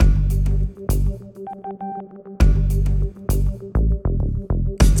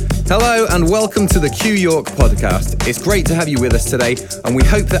Hello and welcome to the Q York podcast. It's great to have you with us today, and we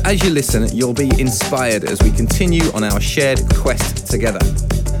hope that as you listen, you'll be inspired as we continue on our shared quest together.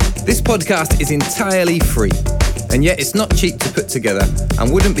 This podcast is entirely free, and yet it's not cheap to put together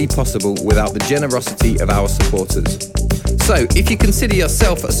and wouldn't be possible without the generosity of our supporters. So if you consider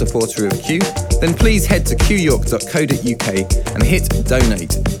yourself a supporter of Q, then please head to qyork.co.uk and hit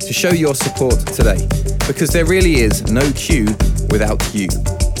donate to show your support today, because there really is no Q without you.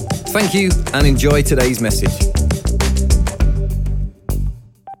 Thank you and enjoy today's message.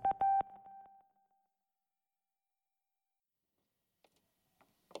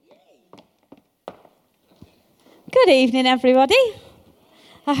 Good evening, everybody.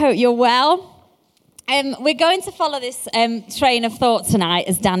 I hope you're well. We're going to follow this train of thought tonight,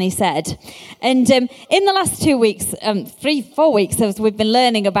 as Danny said. And in the last 2 weeks, 3-4 weeks, as we've been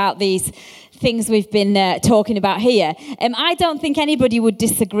learning about these things we've been talking about here, I don't think anybody would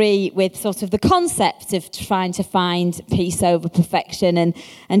disagree with sort of the concept of trying to find peace over perfection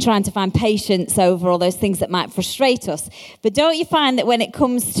and trying to find patience over all those things that might frustrate us. But don't you find that when it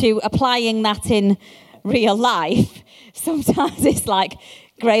comes to applying that in real life, sometimes it's like,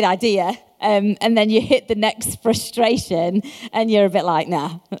 great idea, and then you hit the next frustration and you're a bit like,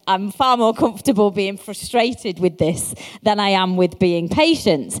 nah, I'm far more comfortable being frustrated with this than I am with being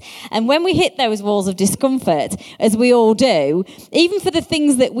patient. And when we hit those walls of discomfort, as we all do, even for the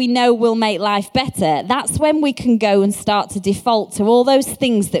things that we know will make life better, that's when we can go and start to default to all those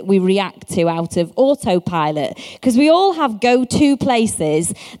things that we react to out of autopilot, because we all have go-to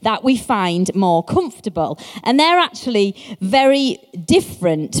places that we find more comfortable, and they're actually very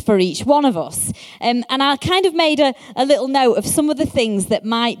different for each one of us. And I kind of made a little note of some of the things that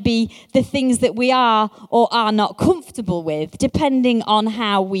might be the things that we are or are not comfortable with, depending on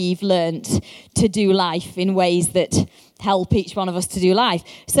how we've learnt to do life in ways that help each one of us to do life.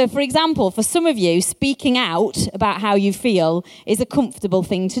 So, for example, for some of you, speaking out about how you feel is a comfortable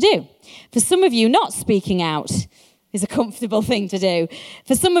thing to do. For some of you, not speaking out is a comfortable thing to do.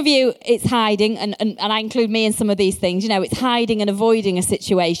 For some of you, it's hiding, and I include me in some of these things. You know, it's hiding and avoiding a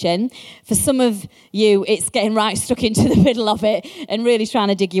situation. For some of you, it's getting right stuck into the middle of it and really trying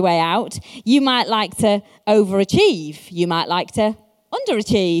to dig your way out. You might like to overachieve. You might like to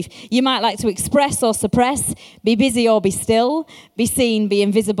underachieve. You might like to express or suppress, be busy or be still, be seen, be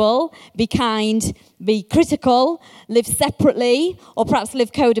invisible, be kind, be critical, live separately, or perhaps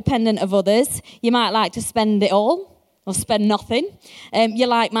live codependent of others. You might like to spend it all or spend nothing. You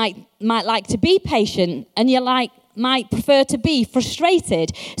might like to be patient, and you might prefer to be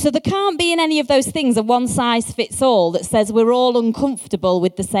frustrated. So there can't be in any of those things a one-size-fits-all that says we're all uncomfortable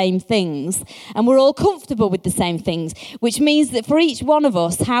with the same things and we're all comfortable with the same things, which means that for each one of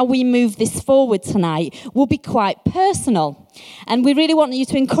us, how we move this forward tonight will be quite personal. And we really want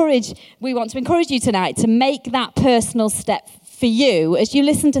to encourage you tonight to make that personal step for you. As you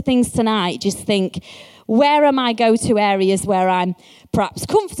listen to things tonight, just think, where are my go-to areas where I'm perhaps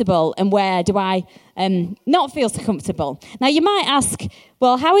comfortable, and where do I not feel so comfortable? Now, you might ask,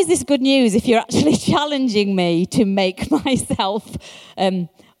 well, how is this good news if you're actually challenging me to make myself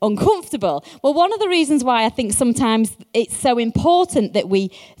uncomfortable? Well, one of the reasons why I think sometimes it's so important that we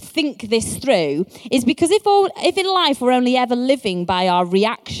think this through is because if in life we're only ever living by our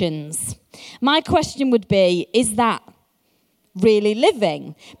reactions, my question would be, is that really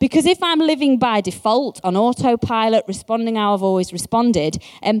living? Because if I'm living by default on autopilot, responding how I've always responded,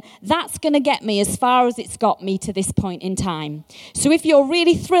 that's going to get me as far as it's got me to this point in time. So if you're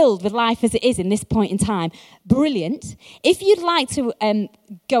really thrilled with life as it is in this point in time, brilliant. If you'd like to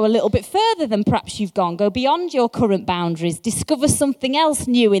go a little bit further than perhaps you've gone, go beyond your current boundaries, discover something else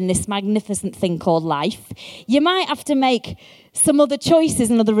new in this magnificent thing called life, you might have to make some other choices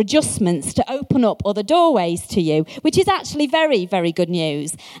and other adjustments to open up other doorways to you, which is actually very, very good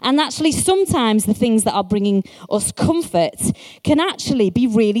news. And actually, sometimes the things that are bringing us comfort can actually be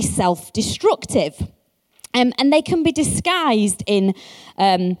really self-destructive. And they can be disguised in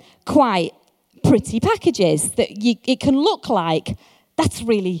quite pretty packages that it can look like that's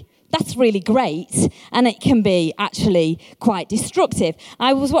really great, and it can be actually quite destructive.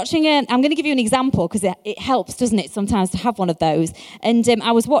 I was watching I'm going to give you an example because it helps, doesn't it, sometimes to have one of those. And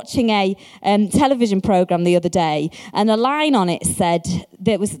I was watching a television program the other day, and a line on it said,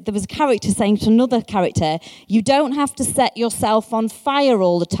 there was a character saying to another character, you don't have to set yourself on fire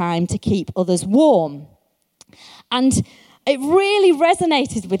all the time to keep others warm. And it really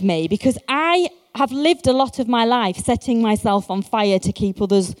resonated with me because I have lived a lot of my life setting myself on fire to keep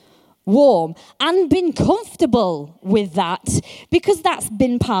others warm and been comfortable with that because that's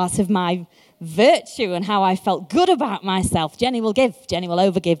been part of my virtue and how I felt good about myself. Jenny will give, Jenny will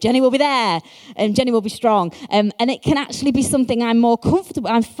overgive, Jenny will be there, and Jenny will be strong. And it can actually be something I'm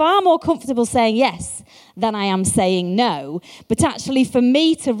far more comfortable saying yes than I am saying no. But actually, for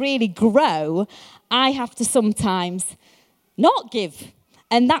me to really grow, I have to sometimes not give.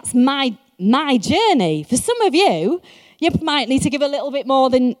 And that's my journey. For some of you might need to give a little bit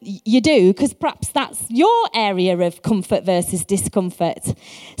more than you do, because perhaps that's your area of comfort versus discomfort.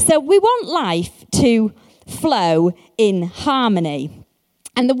 So we want life to flow in harmony.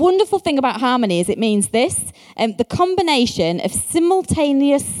 And the wonderful thing about harmony is it means this, the combination of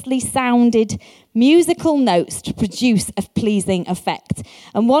simultaneously sounded musical notes to produce a pleasing effect.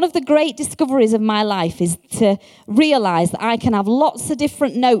 And one of the great discoveries of my life is to realise that I can have lots of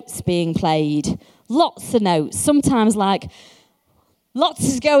different notes being played. Lots of notes, sometimes like, lots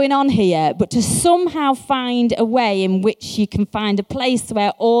is going on here, but to somehow find a way in which you can find a place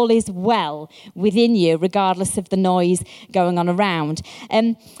where all is well within you, regardless of the noise going on around.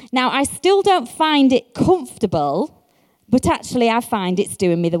 Now, I still don't find it comfortable, but actually I find it's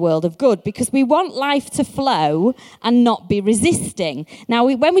doing me the world of good, because we want life to flow and not be resisting. Now,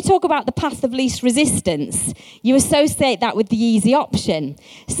 when we talk about the path of least resistance, you associate that with the easy option.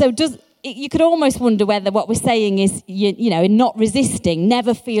 So you could almost wonder whether what we're saying is, in not resisting,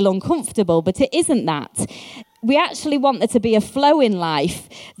 never feel uncomfortable, but it isn't that. We actually want there to be a flow in life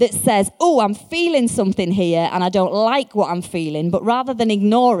that says, oh, I'm feeling something here and I don't like what I'm feeling, but rather than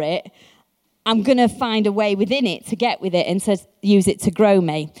ignore it, I'm going to find a way within it to get with it and to use it to grow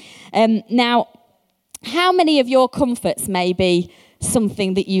me. Now, how many of your comforts may be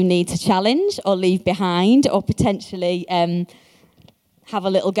something that you need to challenge or leave behind, or potentially have a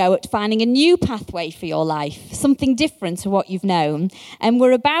little go at finding a new pathway for your life, something different to what you've known? And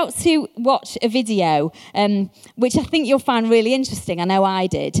we're about to watch a video, which I think you'll find really interesting. I know I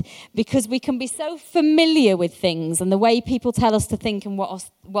did, because we can be so familiar with things and the way people tell us to think and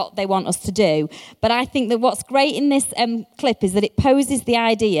what they want us to do. But I think that what's great in this clip is that it poses the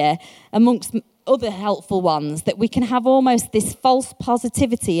idea, amongst other helpful ones, that we can have almost this false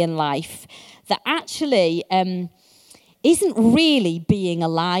positivity in life that actually isn't really being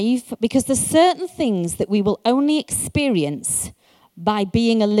alive, because there's certain things that we will only experience by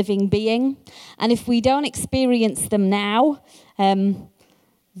being a living being. And if we don't experience them now, then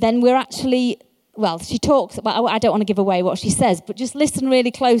we're actually, she talks about, I don't want to give away what she says, but just listen really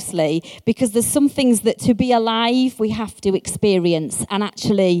closely, because there's some things that to be alive, we have to experience. And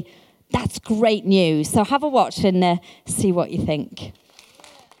actually, that's great news. So have a watch and see what you think.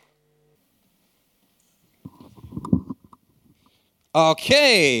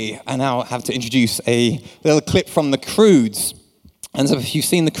 Okay, I now have to introduce a little clip from The Croods. And so if you've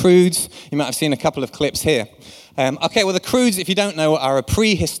seen The Croods, you might have seen a couple of clips here. The Croods, if you don't know, are a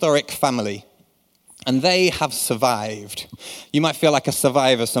prehistoric family. And they have survived. You might feel like a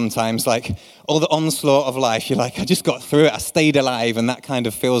survivor sometimes, like all the onslaught of life. You're like, I just got through it, I stayed alive. And that kind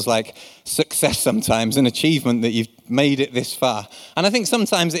of feels like success sometimes, an achievement that you've made it this far. And I think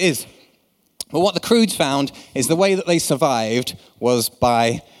sometimes it is. But what the Croods found is the way that they survived was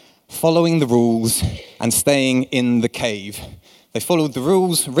by following the rules and staying in the cave. They followed the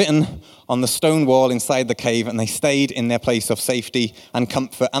rules written on the stone wall inside the cave, and they stayed in their place of safety and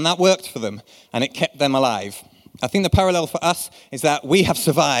comfort, and that worked for them, and it kept them alive. I think the parallel for us is that we have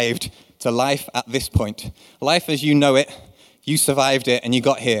survived to life at this point. Life as you know it, you survived it, and you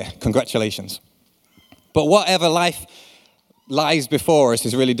got here. Congratulations. But whatever life lies before us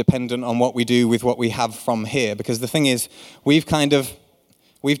is really dependent on what we do with what we have from here. Because the thing is, we've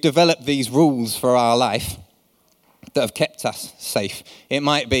developed these rules for our life that have kept us safe. It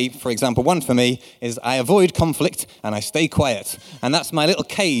might be, for example, one for me is I avoid conflict and I stay quiet. And that's my little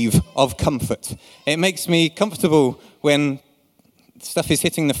cave of comfort. It makes me comfortable when stuff is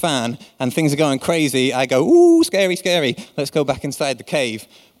hitting the fan and things are going crazy. I go, ooh, scary, scary. Let's go back inside the cave.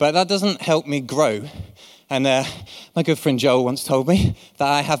 But that doesn't help me grow. And my good friend Joel once told me that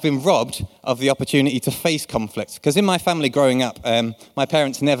I have been robbed of the opportunity to face conflict. Because in my family growing up, my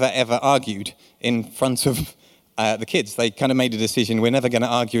parents never, ever argued in front of the kids. They kind of made a decision, we're never going to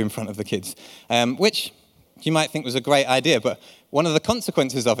argue in front of the kids, which you might think was a great idea. But one of the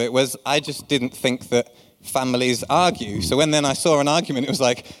consequences of it was I just didn't think that families argue. So when then I saw an argument, it was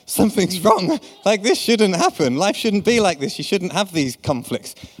like, something's wrong. Like, this shouldn't happen. Life shouldn't be like this. You shouldn't have these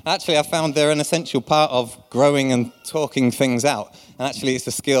conflicts. Actually, I found they're an essential part of growing and talking things out. And actually, it's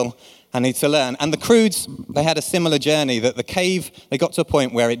a skill I need to learn. And the Croods, they had a similar journey, that the cave, they got to a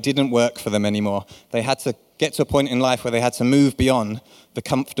point where it didn't work for them anymore. They had to get to a point in life where they had to move beyond the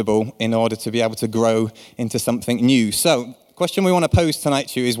comfortable in order to be able to grow into something new. So, question we want to pose tonight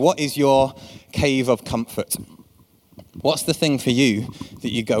to you is, what is your cave of comfort? What's the thing for you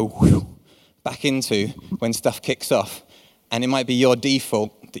that you go back into when stuff kicks off? And it might be your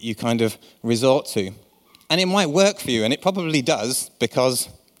default that you kind of resort to. And it might work for you, and it probably does, because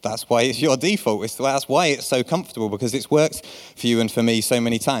that's why it's your default. That's why it's so comfortable, because it's worked for you and for me so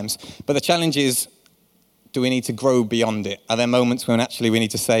many times. But the challenge is, do we need to grow beyond it? Are there moments when actually we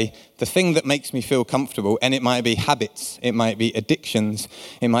need to say, the thing that makes me feel comfortable, and it might be habits, it might be addictions,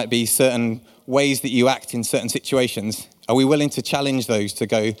 it might be certain ways that you act in certain situations. Are we willing to challenge those, to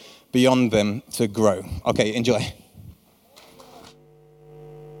go beyond them, to grow? Okay, enjoy.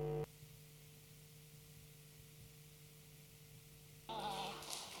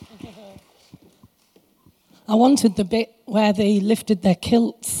 I wanted the bit where they lifted their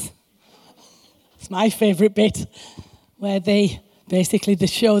kilts. It's my favourite bit, where they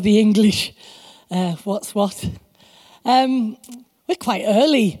show the English what's what. We're quite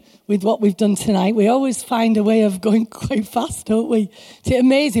early with what we've done tonight. We always find a way of going quite fast, don't we? It's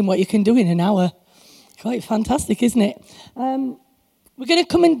amazing what you can do in an hour. Quite fantastic, isn't it? We're going to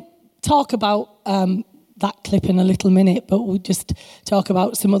come and talk about that clip in a little minute, but we'll just talk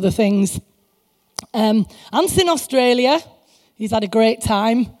about some other things. Ant's in Australia. He's had a great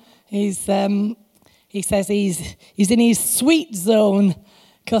time. He says he's in his sweet zone,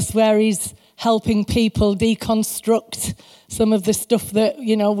 because where he's helping people deconstruct some of the stuff that,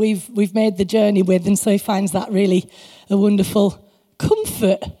 you know, we've made the journey with, and so he finds that really a wonderful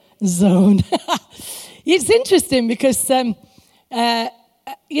comfort zone. It's interesting because I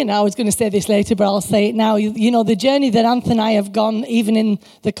was going to say this later, but I'll say it now. You know, the journey that Anth and I have gone, even in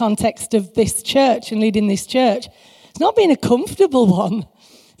the context of this church and leading this church, it's not been a comfortable one.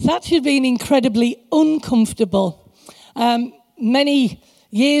 It's actually been incredibly uncomfortable. Many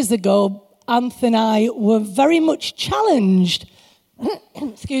years ago, Anth and I were very much challenged,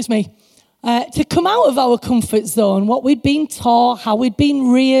 excuse me, to come out of our comfort zone, what we'd been taught, how we'd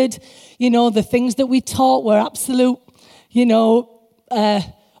been reared, you know, the things that we taught were absolute,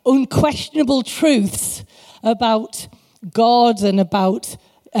 unquestionable truths about God and about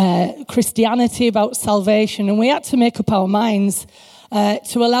Christianity, about salvation. And we had to make up our minds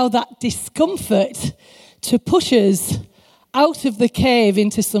to allow that discomfort to push us out of the cave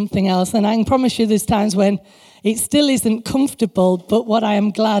into something else. And I can promise you there's times when it still isn't comfortable, but what I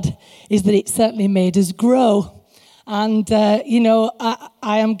am glad is that it certainly made us grow. And, I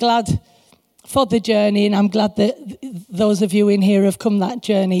am glad for the journey, and I'm glad that those of you in here have come that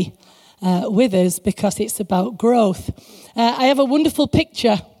journey with us, because it's about growth. I have a wonderful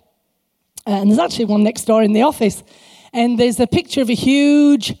picture, and there's actually one next door in the office, and there's a picture of a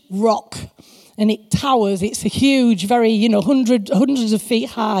huge rock, and it towers. It's a huge, very, hundreds of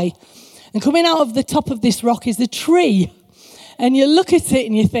feet high, and coming out of the top of this rock is a tree, and you look at it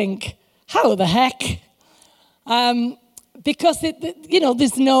and you think, how the heck? Because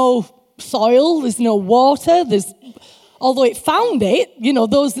there's no soil, there's no water, although it found it,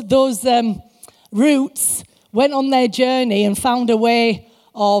 those roots went on their journey and found a way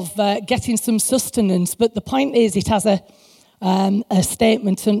of getting some sustenance. But the point is, it has a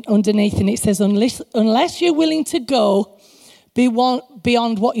statement underneath, and it says, unless you're willing to go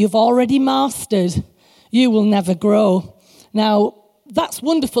beyond what you've already mastered, you will never grow. Now, that's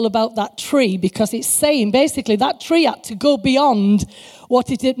wonderful about that tree, because it's saying basically that tree had to go beyond what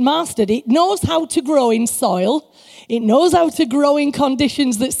it had mastered. It knows how to grow in soil. It knows how to grow in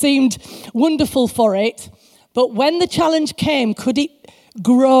conditions that seemed wonderful for it. But when the challenge came, could it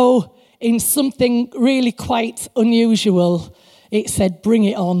grow in something really quite unusual? It said, bring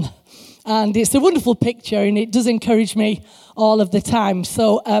it on. And it's a wonderful picture, and it does encourage me all of the time.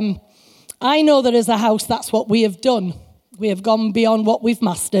 So I know that as a house, that's what we have done. We have gone beyond what we've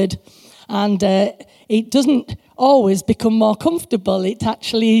mastered, and it doesn't always become more comfortable. It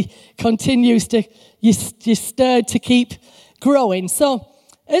actually continues to, you're stirred to keep growing. So,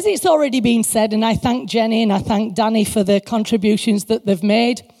 as it's already been said, and I thank Jenny and I thank Danny for the contributions that they've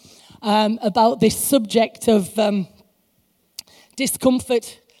made about this subject of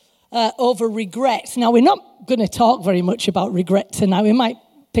discomfort over regret. Now, we're not going to talk very much about regret tonight. We might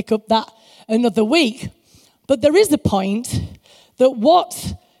pick up that another week. But there is a point that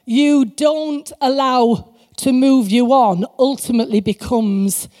what you don't allow to move you on ultimately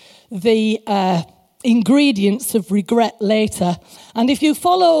becomes the ingredients of regret later. And if you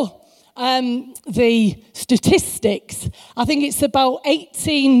follow the statistics, I think it's about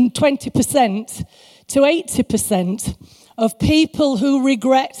 20% to 80% of people who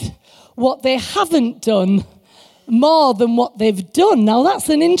regret what they haven't done more than what they've done. Now, that's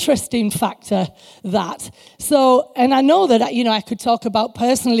an interesting factor, that. So, and I know that, I could talk about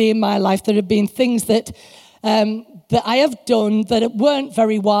personally in my life, there have been things that I have done that weren't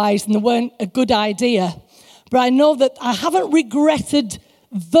very wise and they weren't a good idea. But I know that I haven't regretted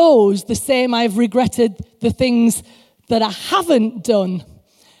those the same I've regretted the things that I haven't done.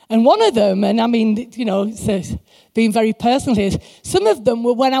 And one of them, and I mean, it's being very personal here, some of them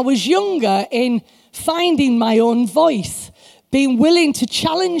were when I was younger in finding my own voice, being willing to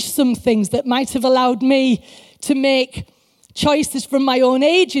challenge some things that might have allowed me to make choices from my own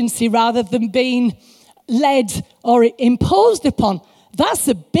agency rather than being led or imposed upon. That's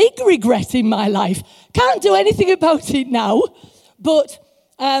a big regret in my life. Can't do anything about it now, but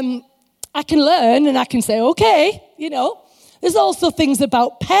I can learn and I can say, okay, There's also things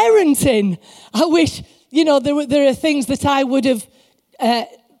about parenting. I wish, there are things that I would have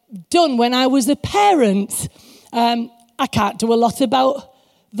done when I was a parent. I can't do a lot about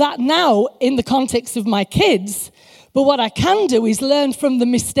that now in the context of my kids. But what I can do is learn from the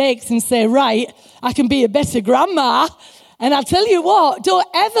mistakes and say, right, I can be a better grandma. And I'll tell you what, don't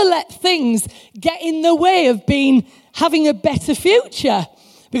ever let things get in the way of having a better future.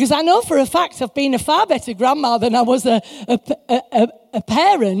 Because I know for a fact I've been a far better grandma than I was a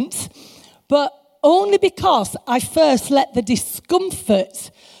parent, but only because I first let the discomfort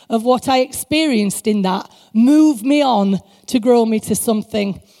of what I experienced in that move me on to grow me to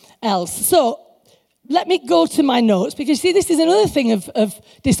something else. So let me go to my notes, because see, this is another thing of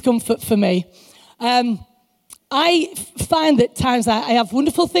discomfort for me. I find that times I have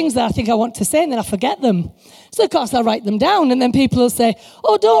wonderful things that I think I want to say and then I forget them. So, of course, I write them down and then people will say,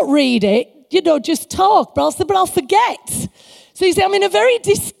 oh, don't read it, just talk. But I'll say, but I'll forget. So you see, I'm in a very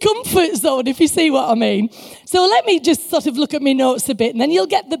discomfort zone, if you see what I mean. So let me just sort of look at my notes a bit and then you'll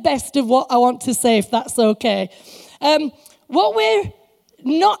get the best of what I want to say, if that's okay. What we're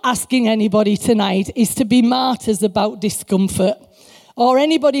not asking anybody tonight is to be martyrs about discomfort, or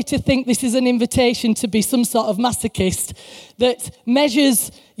anybody to think this is an invitation to be some sort of masochist that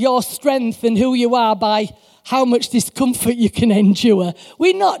measures your strength and who you are by how much discomfort you can endure.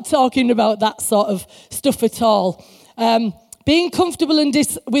 We're not talking about that sort of stuff at all. Being comfortable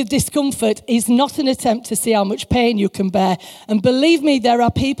with discomfort is not an attempt to see how much pain you can bear. And believe me, there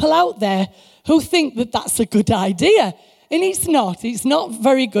are people out there who think that that's a good idea. And it's not. It's not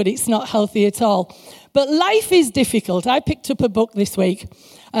very good. It's not healthy at all. But life is difficult. I picked up a book this week.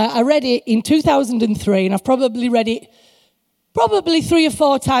 I read it in 2003, and I've probably read it 3 or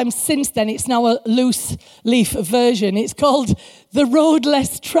 4 times since then. It's now a loose leaf version. It's called The Road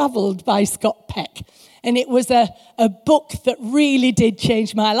Less Travelled by Scott Peck. And it was a book that really did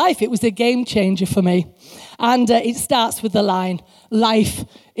change my life. It was a game changer for me. And it starts with the line, life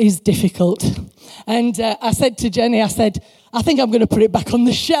is difficult. And I said to Jenny, I think I'm going to put it back on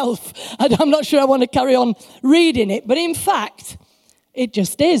the shelf. I'm not sure I want to carry on reading it. But in fact, it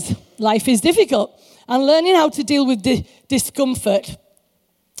just is. Life is difficult. And learning how to deal with discomfort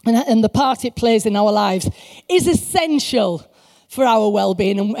and the part it plays in our lives is essential for our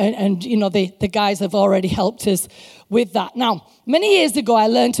well-being. And the guys have already helped us with that. Now, many years ago, I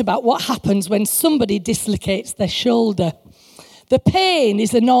learned about what happens when somebody dislocates their shoulder. The pain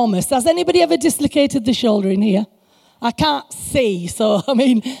is enormous. Has anybody ever dislocated the shoulder in here? I can't see, so,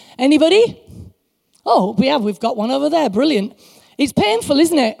 anybody? Oh, we've got one over there, brilliant. It's painful,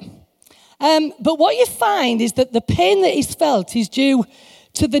 isn't it? But what you find is that the pain that is felt is due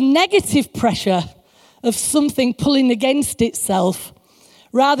to the negative pressure of something pulling against itself,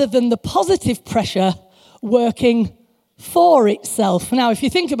 rather than the positive pressure working for itself. Now, if you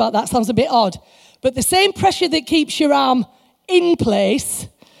think about that, sounds a bit odd, but the same pressure that keeps your arm in place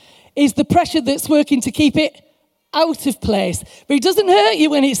is the pressure that's working to keep it out of place. But it doesn't hurt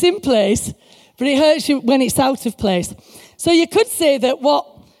you when it's in place, but it hurts you when it's out of place. So you could say that what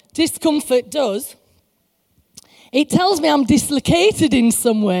discomfort does, it tells me I'm dislocated in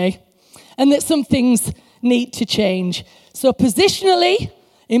some way and that some things need to change. So positionally,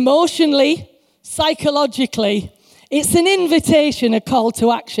 emotionally, psychologically, it's an invitation, a call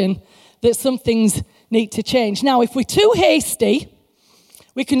to action that some things need to change. Now, if we're too hasty,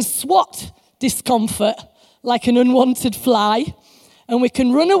 we can swat discomfort like an unwanted fly, and we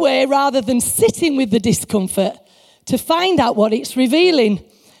can run away rather than sitting with the discomfort to find out what it's revealing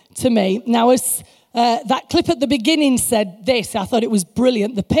to me. Now, as that clip at the beginning said this, I thought it was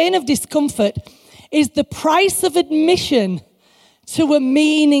brilliant. The pain of discomfort is the price of admission to a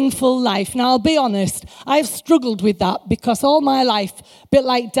meaningful life. Now, I'll be honest, I've struggled with that because all my life, a bit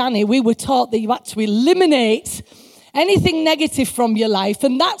like Danny, we were taught that you had to eliminate anything negative from your life,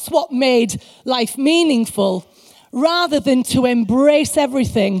 and that's what made life meaningful. rather than to embrace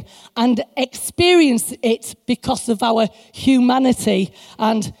everything and experience it because of our humanity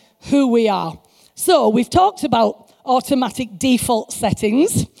and who we are. So we've talked about automatic default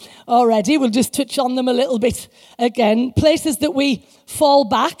settings already. We'll just touch on them a little bit again. Places that we fall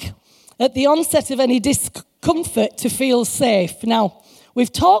back at the onset of any discomfort to feel safe. Now,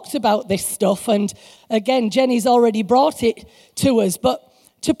 we've talked about this stuff, and again, Jenny's already brought it to us, but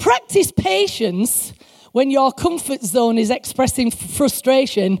to practice patience when your comfort zone is expressing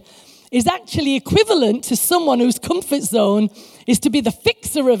frustration is actually equivalent to someone whose comfort zone is to be the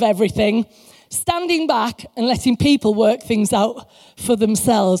fixer of everything, standing back and letting people work things out for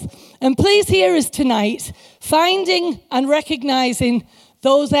themselves. And please hear us tonight, finding and recognizing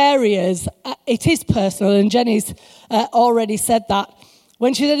those areas, it is personal, and Jenny's already said that.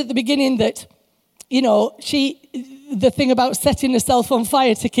 When she said at the beginning that, the thing about setting herself on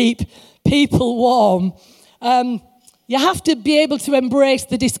fire to keep people warm, you have to be able to embrace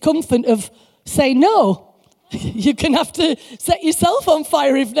the discomfort of saying no. You can have to set yourself on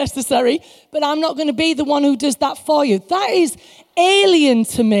fire if necessary, but I'm not going to be the one who does that for you. That is alien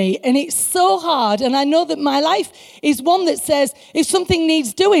to me, and it's so hard. And I know that my life is one that says, if something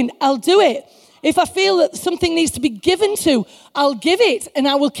needs doing, I'll do it. If I feel that something needs to be given to, I'll give it, and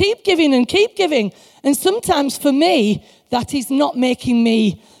I will keep giving and keep giving. And sometimes for me, that is not making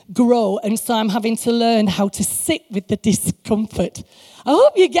me grow, and so I'm having to learn how to sit with the discomfort. I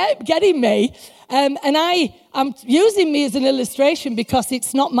hope you're getting me. And I'm using me as an illustration because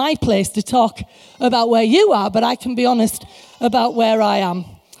it's not my place to talk about where you are, but I can be honest about where I am.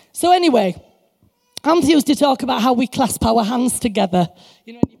 So anyway, I'm used to talk about how we clasp our hands together.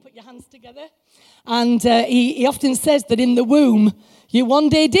 You know, when you put your hands together? And he often says that in the womb, you one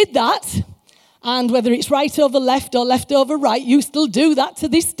day did that, and whether it's right over left or left over right, you still do that to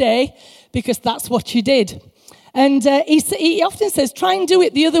this day because that's what you did. And he often says, try and do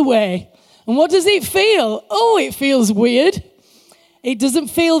it the other way. And what does it feel? Oh, it feels weird. It doesn't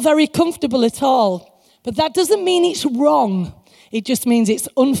feel very comfortable at all. But that doesn't mean it's wrong. It just means it's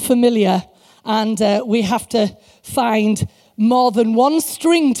unfamiliar. And we have to find more than one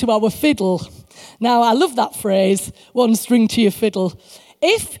string to our fiddle. Now, I love that phrase, one string to your fiddle.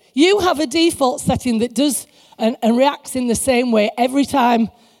 If you have a default setting that does and reacts in the same way every time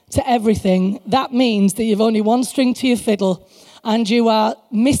to everything, that means that you've only one string to your fiddle and you are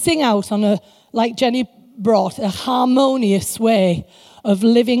missing out on like Jenny brought, a harmonious way of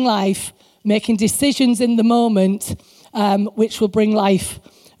living life, making decisions in the moment, which will bring life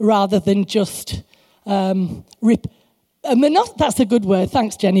rather than just that's a good word.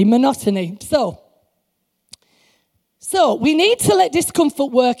 Thanks, Jenny. Monotony. So we need to let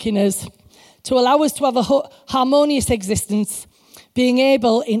discomfort work in us to allow us to have a harmonious existence, being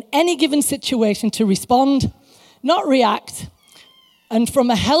able in any given situation to respond, not react, and from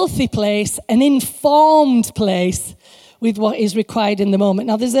a healthy place, an informed place with what is required in the moment.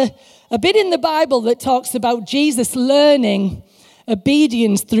 Now, there's a bit in the Bible that talks about Jesus learning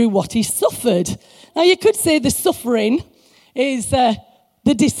obedience through what he suffered. Now, you could say the suffering is the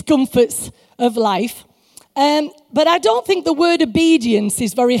discomforts of life. But I don't think the word obedience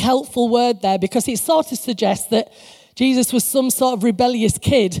is a very helpful word there because it sort of suggests that Jesus was some sort of rebellious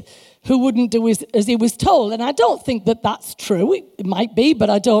kid who wouldn't do as he was told. And I don't think that that's true. It might be,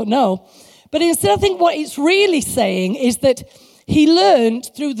 but I don't know. But instead, I think what it's really saying is that he learned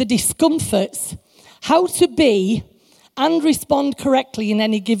through the discomforts how to be and respond correctly in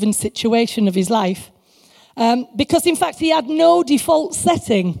any given situation of his life. Because, in fact, he had no default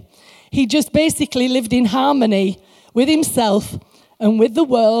setting. He just basically lived in harmony with himself and with the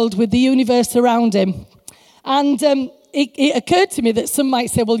world, with the universe around him. And it occurred to me that some might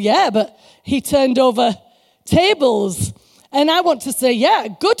say, well, yeah, but he turned over tables. And I want to say, yeah,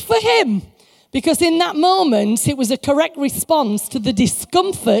 good for him. Because in that moment, it was a correct response to the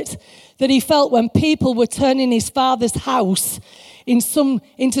discomfort that he felt when people were turning his father's house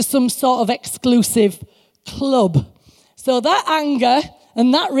into some sort of exclusive club. So that anger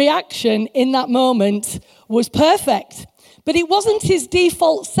and that reaction in that moment was perfect. But it wasn't his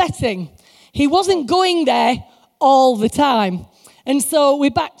default setting. He wasn't going there all the time. And so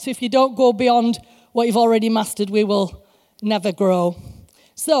we're back to, if you don't go beyond what you've already mastered, we will never grow.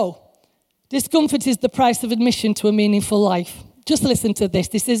 So, discomfort is the price of admission to a meaningful life. Just listen to this.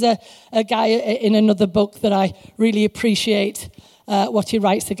 This is a guy in another book that I really appreciate what he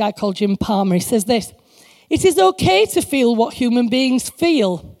writes, a guy called Jim Palmer. He says this: it is okay to feel what human beings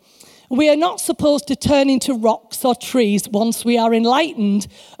feel. We are not supposed to turn into rocks or trees once we are enlightened,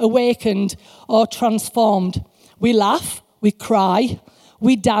 awakened, or transformed. We laugh, we cry,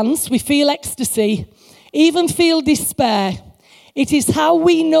 we dance, we feel ecstasy. even feel despair. It is how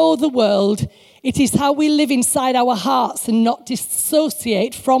we know the world. It is how we live inside our hearts and not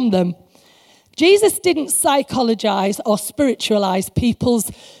dissociate from them. Jesus didn't psychologize or spiritualize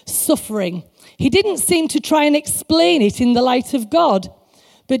people's suffering. He didn't seem to try and explain it in the light of God.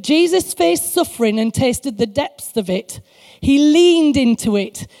 But Jesus faced suffering and tasted the depths of it. He leaned into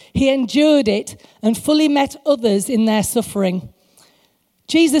it. He endured it and fully met others in their suffering.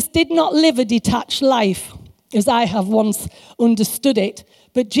 Jesus did not live a detached life, as I have once understood it.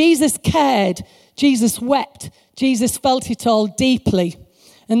 But Jesus cared. Jesus wept. Jesus felt it all deeply.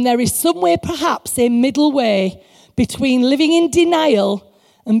 And there is somewhere, perhaps a middle way between living in denial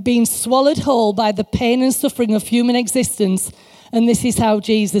and being swallowed whole by the pain and suffering of human existence. And this is how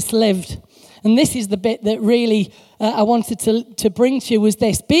Jesus lived. And this is the bit that really I wanted to bring to you was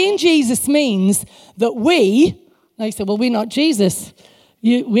this. Being Jesus means that now you say, well, we're not Jesus.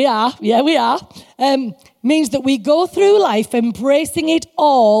 We are. Yeah, we are. Means that we go through life embracing it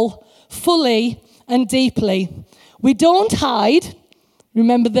all fully and deeply. We don't hide.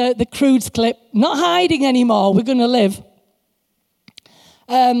 Remember the Croods clip? Not hiding anymore. We're going to live.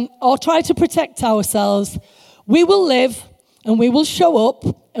 Or try to protect ourselves. We will live and we will show up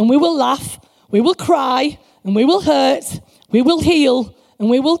and we will laugh. We will cry and we will hurt. We will heal and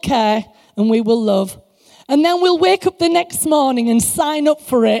we will care and we will love. And then we'll wake up the next morning and sign up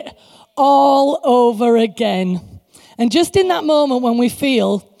for it all over again. And just in that moment when we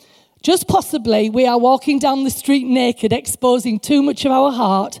feel, just possibly, we are walking down the street naked, exposing too much of our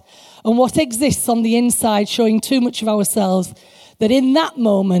heart and what exists on the inside, showing too much of ourselves, that in that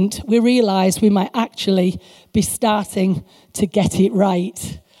moment we realize we might actually be starting to get it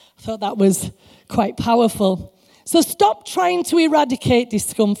right. I thought that was quite powerful. So stop trying to eradicate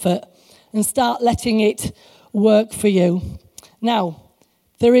discomfort and start letting it work for you. Now,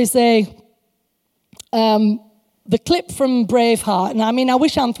 there is the clip from Braveheart, and I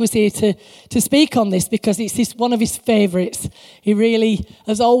wish Anth was here to speak on this because it's one of his favourites. He really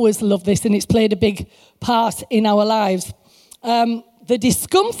has always loved this, and it's played a big part in our lives. The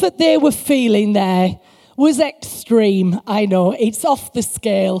discomfort they were feeling there was extreme. I know, it's off the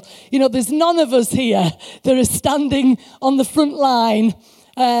scale. There's none of us here that are standing on the front line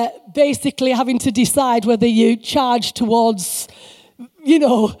basically having to decide whether you charge towards,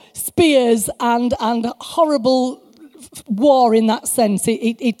 spears and horrible war in that sense.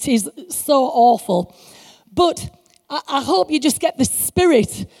 It is so awful. But I hope you just get the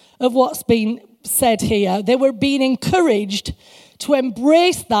spirit of what's been said here. They were being encouraged to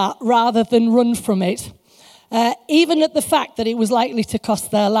embrace that rather than run from it, even at the fact that it was likely to cost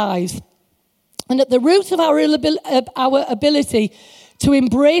their lives. And at the root of our ability to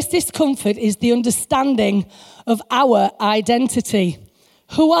embrace discomfort is the understanding of our identity.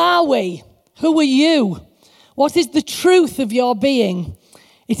 Who are we? Who are you? What is the truth of your being?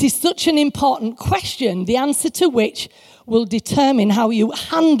 It is such an important question, the answer to which will determine how you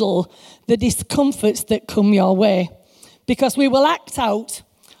handle the discomforts that come your way. Because we will act out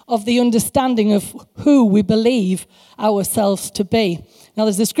of the understanding of who we believe ourselves to be. Now,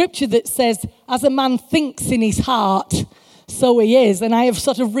 there's a scripture that says, as a man thinks in his heart, so he is. And I have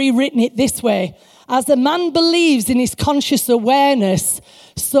sort of rewritten it this way. As a man believes in his conscious awareness,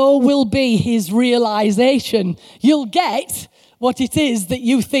 so will be his realization. You'll get what it is that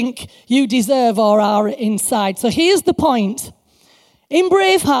you think you deserve or are inside. So here's the point. In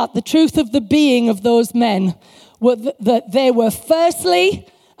Braveheart, the truth of the being of those men were that they were firstly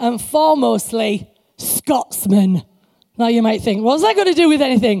and foremostly Scotsmen. Now you might think, what's that got to do with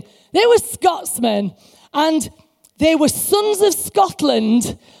anything? They were Scotsmen, and they were sons of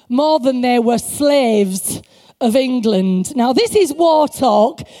Scotland more than they were slaves of England. Now, this is war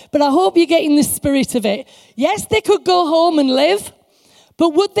talk, but I hope you're getting the spirit of it. Yes, they could go home and live, but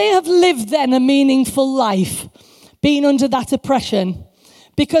would they have lived then a meaningful life, being under that oppression?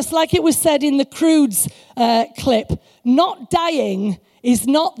 Because like it was said in the Croods clip, not dying is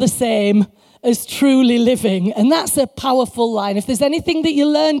not the same as truly living. And that's a powerful line. If there's anything that you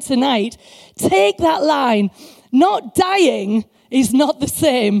learn tonight, take that line. Not dying is not the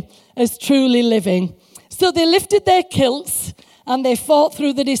same as truly living. So they lifted their kilts and they fought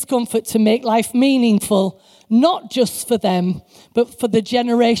through the discomfort to make life meaningful, not just for them, but for the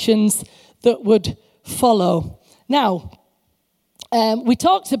generations that would follow. Now, we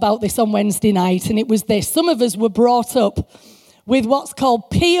talked about this on Wednesday night, and it was this. Some of us were brought up with what's called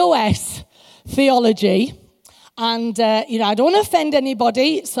POS theology. And, I don't want to offend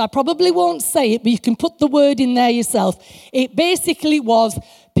anybody, so I probably won't say it, but you can put the word in there yourself. It basically was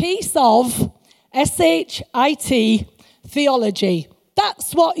piece of SHIT theology.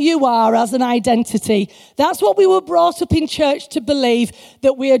 That's what you are as an identity. That's what we were brought up in church to believe,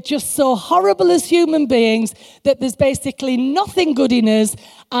 that we are just so horrible as human beings, that there's basically nothing good in us.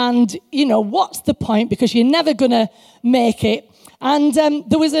 And, what's the point? Because you're never going to make it. And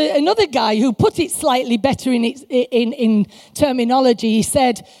there was another guy who put it slightly better in terminology. He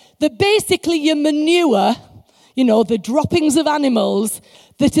said that basically your manure, the droppings of animals,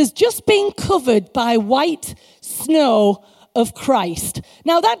 that has just been covered by white snow of Christ.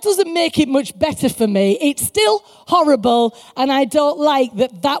 Now, that doesn't make it much better for me. It's still horrible, and I don't like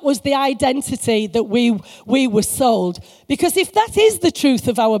that was the identity that we were sold. Because if that is the truth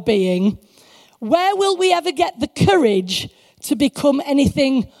of our being, where will we ever get the courage to become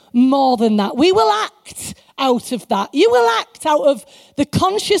anything more than that? We will act out of that. You will act out of the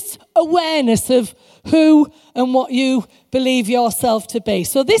conscious awareness of who and what you believe yourself to be.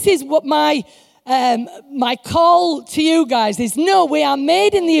 So this is what my call to you guys is. No, we are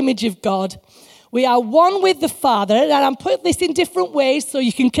made in the image of God. We are one with the Father. And I'm putting this in different ways so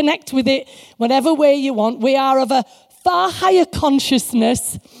you can connect with it whatever way you want. We are of a far higher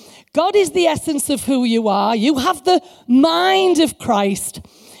consciousness. God is the essence of who you are. You have the mind of Christ.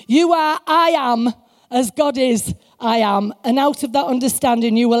 You are I am as God is I am. And out of that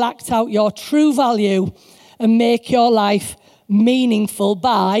understanding, you will act out your true value and make your life meaningful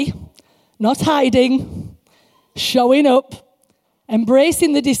by not hiding, showing up,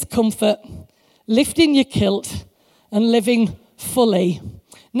 embracing the discomfort, lifting your kilt, and living fully.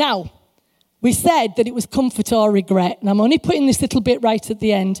 Now, we said that it was comfort or regret, and I'm only putting this little bit right at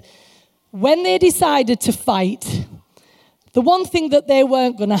the end. When they decided to fight, the one thing that they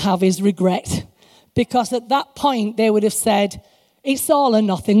weren't going to have is regret, because at that point they would have said, it's all or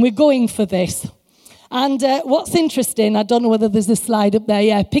nothing, we're going for this. And what's interesting, I don't know whether there's a slide up there,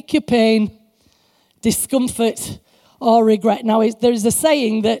 yeah, pick your pain, discomfort or regret. Now, there is a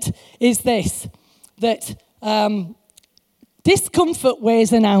saying that is this, that discomfort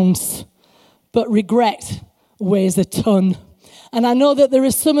weighs an ounce, but regret weighs a ton. And I know that there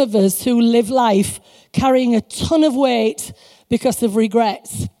are some of us who live life carrying a ton of weight because of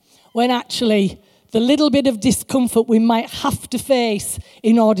regrets, when actually the little bit of discomfort we might have to face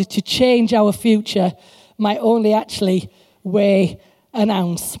in order to change our future might only actually weigh an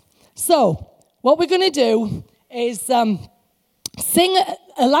ounce. So, what we're going to do is sing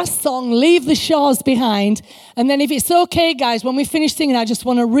a last song, Leave the Shores Behind. And then if it's okay, guys, when we finish singing, I just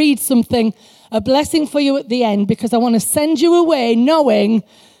want to read something, a blessing for you at the end, because I want to send you away knowing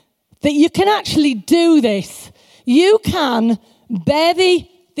that you can actually do this. You can bear the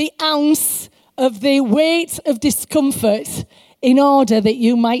ounce of the weight of discomfort in order that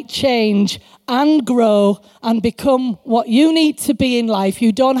you might change and grow and become what you need to be in life.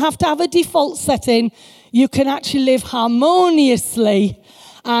 You don't have to have a default setting. You can actually live harmoniously,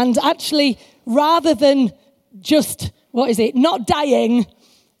 and actually, rather than just, not dying,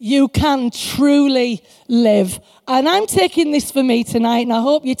 you can truly live. And I'm taking this for me tonight, and I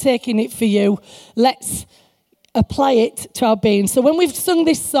hope you're taking it for you. Let's apply it to our being. So when we've sung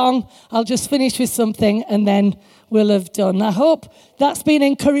this song, I'll just finish with something, and then we'll have done. I hope that's been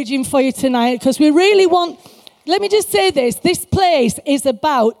encouraging for you tonight, because we really want, let me just say this place is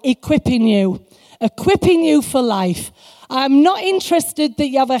about equipping you for life. I'm not interested that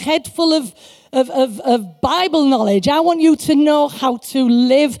you have a head full of Bible knowledge. I want you to know how to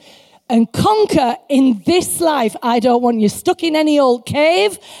live and conquer in this life. I don't want you stuck in any old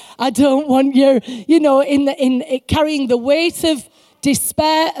cave. I don't want you, in carrying the weight of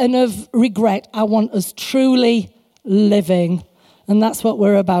despair and of regret. I want us truly living. And that's what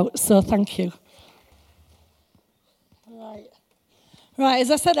we're about. So thank you. Right,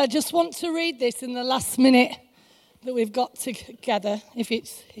 as I said, I just want to read this in the last minute that we've got together, if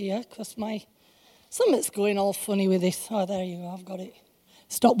it's here, because something's going all funny with this. Oh, there you go, I've got it.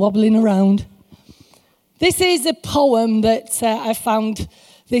 Stop wobbling around. This is a poem that I found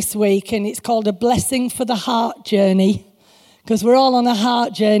this week, and it's called A Blessing for the Heart Journey, because we're all on a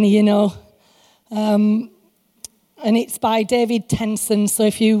heart journey, And it's by David Tenson, so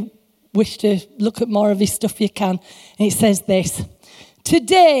if you wish to look at more of his stuff, you can. And it says this: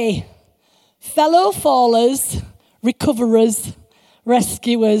 Today, fellow fallers, recoverers,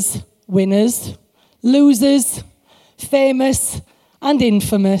 rescuers, winners, losers, famous and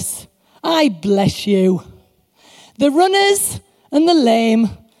infamous, I bless you. The runners and the lame,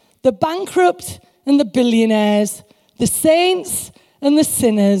 the bankrupt and the billionaires, the saints and the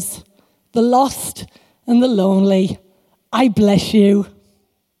sinners, the lost and the lonely, I bless you.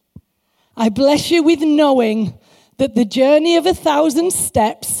 I bless you with knowing that the journey of 1,000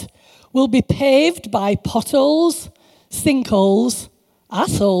 steps will be paved by potholes, sinkholes,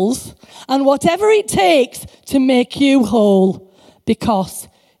 assholes, and whatever it takes to make you whole, because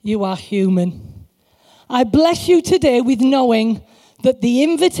you are human. I bless you today with knowing that the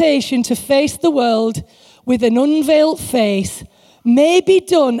invitation to face the world with an unveiled face may be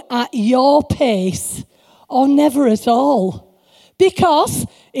done at your pace or never at all, because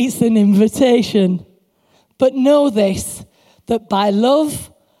it's an invitation. But know this, that by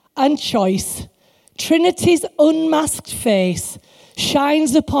love and choice, Trinity's unmasked face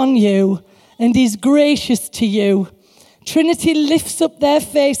shines upon you and is gracious to you. Trinity lifts up their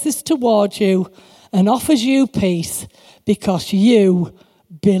faces toward you and offers you peace because you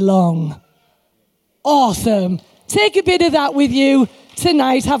belong. Awesome. Take a bit of that with you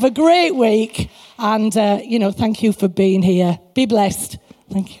tonight. Have a great week. And, thank you for being here. Be blessed.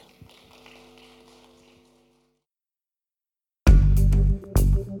 Thank you.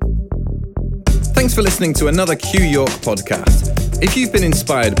 Thanks for listening to another Q York podcast. If you've been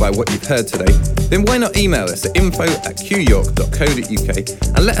inspired by what you've heard today, then why not email us at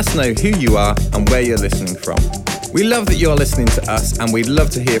info@qyork.co.uk and let us know who you are and where you're listening from. We love that you're listening to us, and we'd love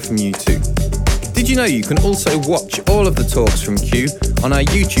to hear from you too. Did you know you can also watch all of the talks from Q on our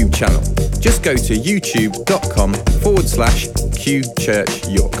YouTube channel? Just go to youtube.com/Q Church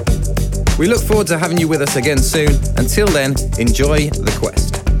York. We look forward to having you with us again soon. Until then, enjoy the quest.